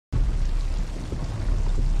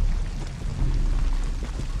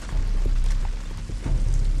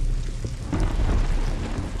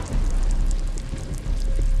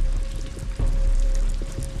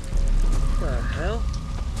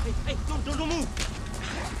move!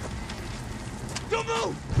 Don't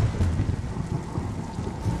move!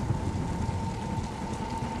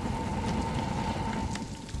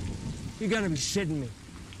 You gotta be shitting me.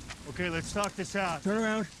 Okay, let's talk this out. Turn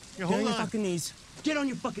around. Yeah, Get hold on your on. fucking knees. Get on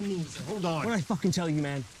your fucking knees. Hold on. What did I fucking tell you,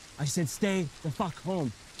 man? I said stay the fuck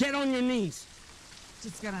home. Get on your knees.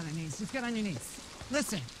 Just get on your knees. Just get on your knees.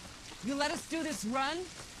 Listen, you let us do this run,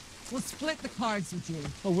 we'll split the cards with you.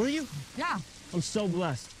 Oh, will you? Yeah. I'm so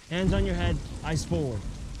blessed. Hands on your head, eyes forward.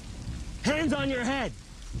 Hands on your head!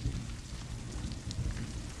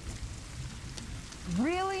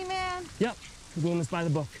 Really, man? Yep, we're doing this by the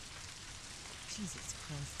book. Jesus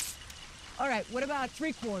Christ. All right, what about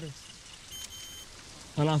 3/4?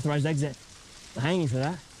 Unauthorized exit. I'll hang you for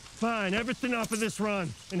that. Fine, everything off of this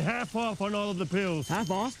run, and half off on all of the pills.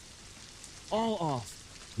 Half off? All off.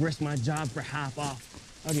 Risk my job for half off.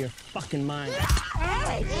 Out of your fucking mind.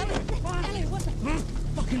 Ellie, what the?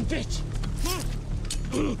 Fucking bitch!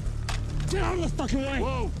 Get out of the fucking way!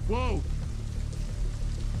 Whoa, whoa!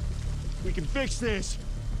 We can fix this.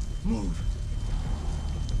 Move.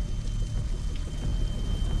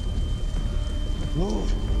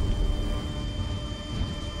 Move.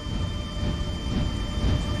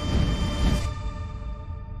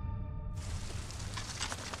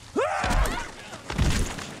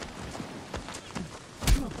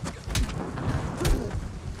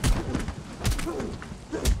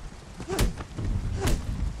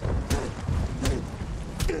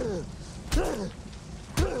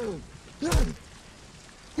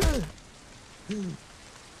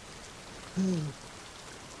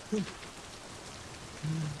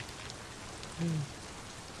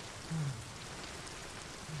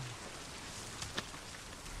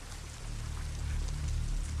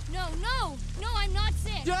 No, I'm not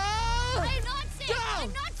sick. Joe! I am not sick. Joe!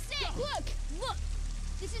 I'm not sick. Look.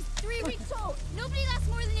 This is 3 weeks old. Nobody lasts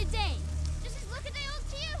more than a day. Does this look a day old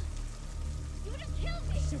to you? You would have killed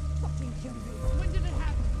me. You fucking killed me. When did it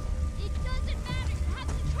happen? It doesn't matter. You have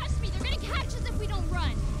to trust me. They're gonna catch us if we don't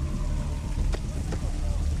run.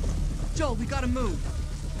 Joe, we gotta move.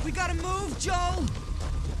 We gotta move, Joe!